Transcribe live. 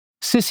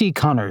Sissy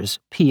Connors,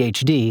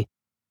 Ph.D.,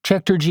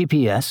 checked her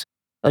GPS,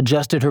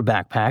 adjusted her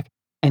backpack,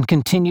 and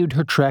continued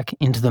her trek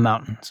into the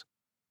mountains.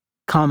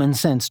 Common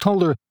sense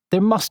told her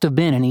there must have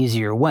been an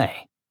easier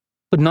way,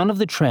 but none of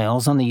the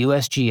trails on the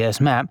USGS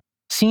map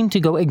seemed to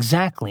go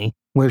exactly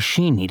where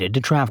she needed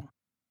to travel.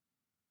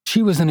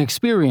 She was an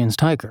experienced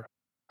hiker.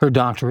 Her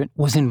doctorate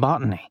was in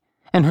botany,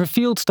 and her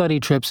field study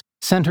trips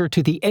sent her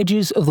to the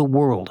edges of the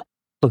world,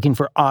 looking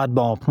for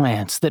oddball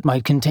plants that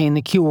might contain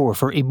the cure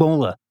for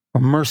Ebola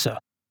or MRSA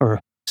or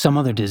some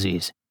other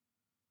disease.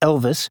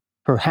 Elvis,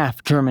 her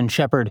half-German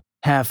shepherd,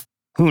 half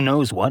who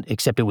knows what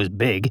except it was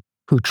big,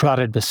 who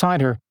trotted beside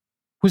her,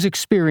 was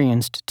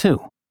experienced too.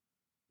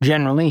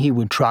 Generally, he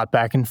would trot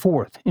back and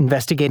forth,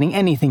 investigating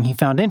anything he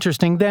found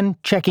interesting, then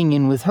checking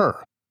in with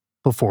her,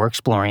 before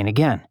exploring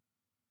again.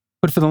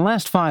 But for the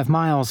last 5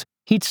 miles,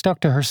 he'd stuck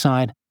to her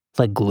side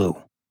like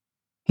glue.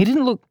 He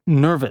didn't look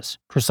nervous,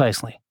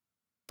 precisely,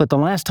 but the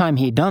last time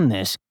he'd done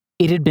this,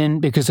 it had been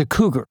because a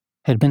cougar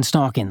had been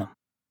stalking them.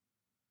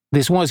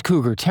 This was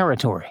cougar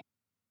territory.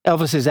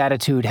 Elvis's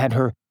attitude had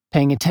her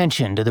paying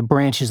attention to the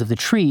branches of the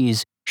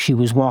trees she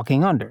was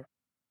walking under.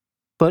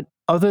 But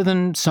other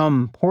than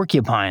some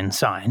porcupine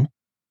sign,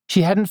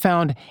 she hadn't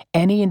found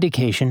any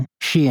indication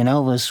she and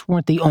Elvis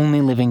weren't the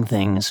only living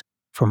things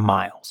for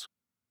miles.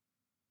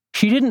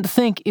 She didn't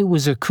think it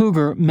was a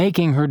cougar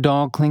making her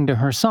dog cling to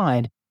her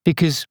side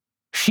because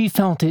she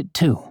felt it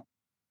too.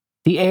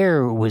 The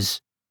air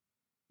was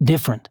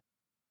different.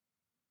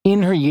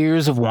 In her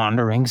years of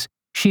wanderings,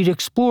 she'd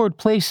explored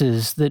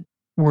places that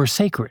were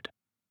sacred,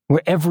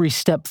 where every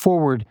step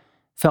forward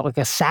felt like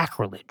a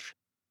sacrilege.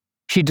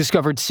 She'd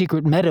discovered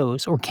secret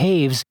meadows or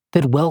caves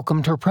that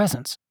welcomed her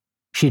presence.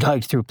 She'd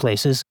hiked through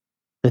places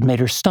that made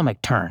her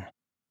stomach turn,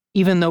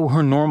 even though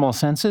her normal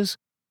senses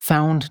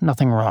found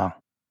nothing wrong.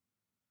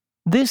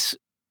 This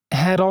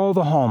had all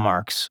the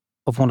hallmarks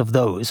of one of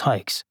those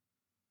hikes.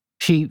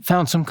 She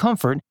found some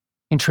comfort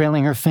in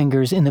trailing her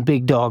fingers in the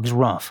big dog's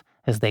ruff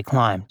as they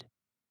climbed.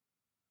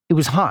 It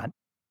was hot,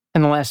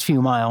 and the last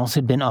few miles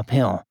had been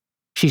uphill.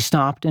 She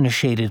stopped in a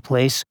shaded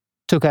place,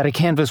 took out a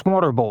canvas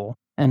water bowl,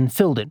 and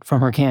filled it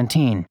from her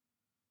canteen.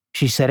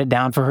 She set it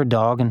down for her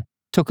dog and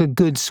took a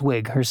good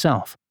swig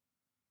herself.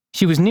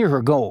 She was near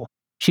her goal.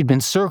 She'd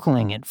been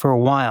circling it for a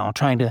while,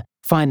 trying to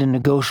find a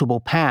negotiable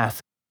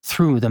path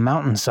through the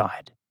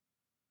mountainside.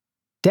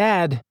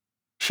 "Dad,"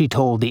 she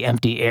told the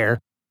empty air,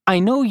 "I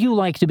know you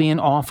like to be an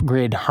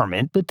off-grid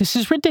hermit, but this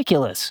is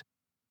ridiculous."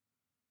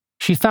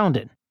 She found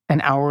it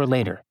an hour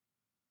later,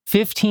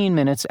 15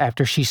 minutes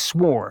after she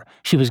swore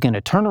she was going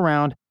to turn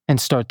around and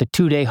start the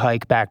 2-day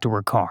hike back to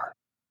her car.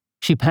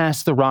 She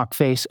passed the rock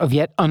face of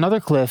yet another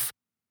cliff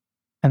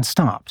and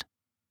stopped.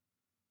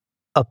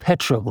 A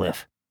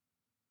petroglyph.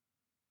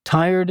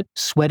 Tired,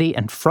 sweaty,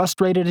 and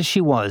frustrated as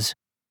she was,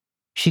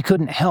 she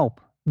couldn't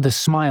help the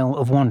smile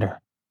of wonder.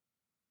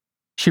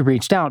 She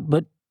reached out,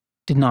 but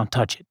did not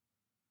touch it.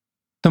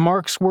 The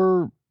marks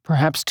were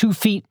perhaps 2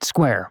 feet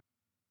square,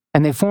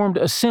 and they formed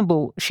a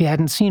symbol she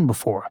hadn't seen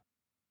before.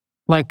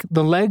 Like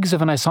the legs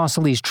of an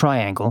isosceles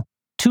triangle,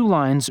 2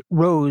 lines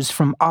rose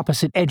from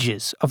opposite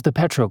edges of the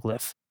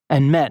petroglyph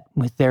and met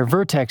with their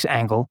vertex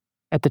angle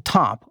at the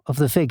top of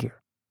the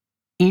figure.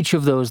 Each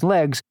of those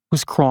legs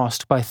was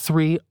crossed by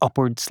 3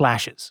 upward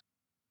slashes.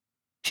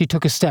 She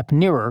took a step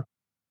nearer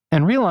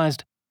and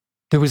realized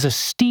there was a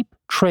steep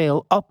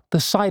trail up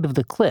the side of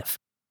the cliff,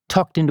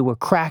 tucked into a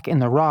crack in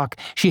the rock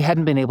she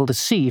hadn't been able to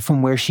see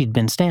from where she'd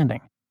been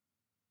standing.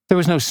 There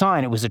was no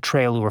sign it was a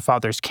trail to her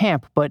father's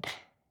camp, but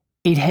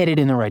it headed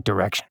in the right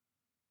direction.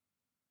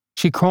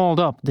 She crawled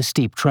up the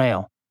steep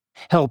trail,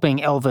 helping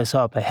Elvis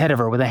up ahead of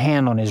her with a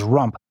hand on his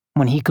rump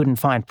when he couldn't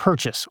find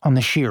purchase on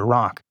the sheer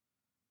rock.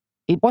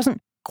 It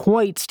wasn't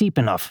quite steep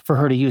enough for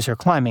her to use her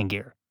climbing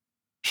gear.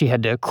 She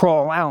had to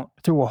crawl out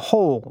through a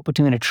hole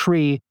between a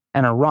tree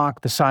and a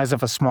rock the size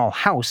of a small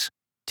house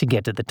to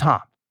get to the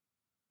top.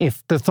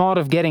 If the thought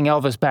of getting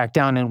Elvis back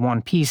down in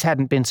one piece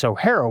hadn't been so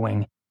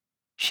harrowing,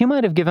 she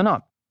might have given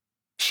up.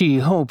 She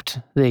hoped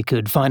they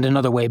could find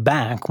another way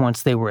back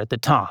once they were at the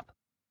top.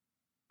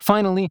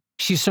 Finally,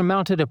 she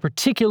surmounted a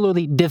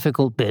particularly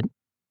difficult bit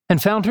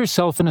and found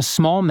herself in a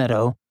small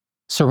meadow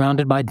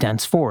surrounded by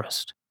dense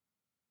forest.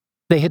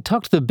 They had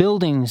tucked the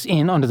buildings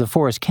in under the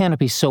forest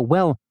canopy so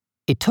well,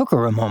 it took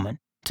her a moment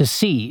to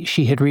see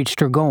she had reached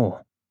her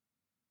goal.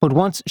 But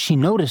once she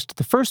noticed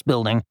the first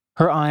building,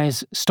 her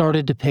eyes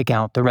started to pick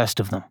out the rest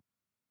of them.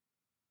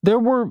 There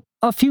were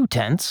a few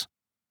tents,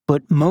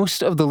 but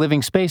most of the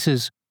living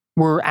spaces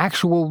were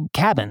actual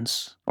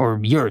cabins or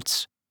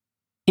yurts.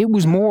 It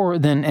was more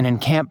than an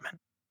encampment,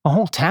 a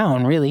whole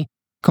town, really,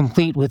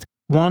 complete with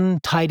one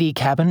tidy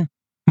cabin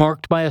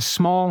marked by a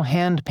small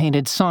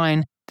hand-painted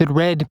sign that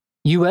read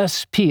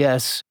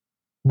USPS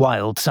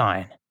Wild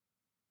Sign.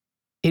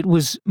 It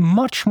was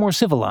much more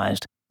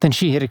civilized than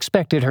she had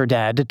expected her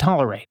dad to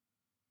tolerate.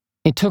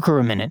 It took her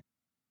a minute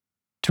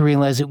to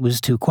realize it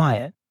was too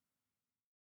quiet.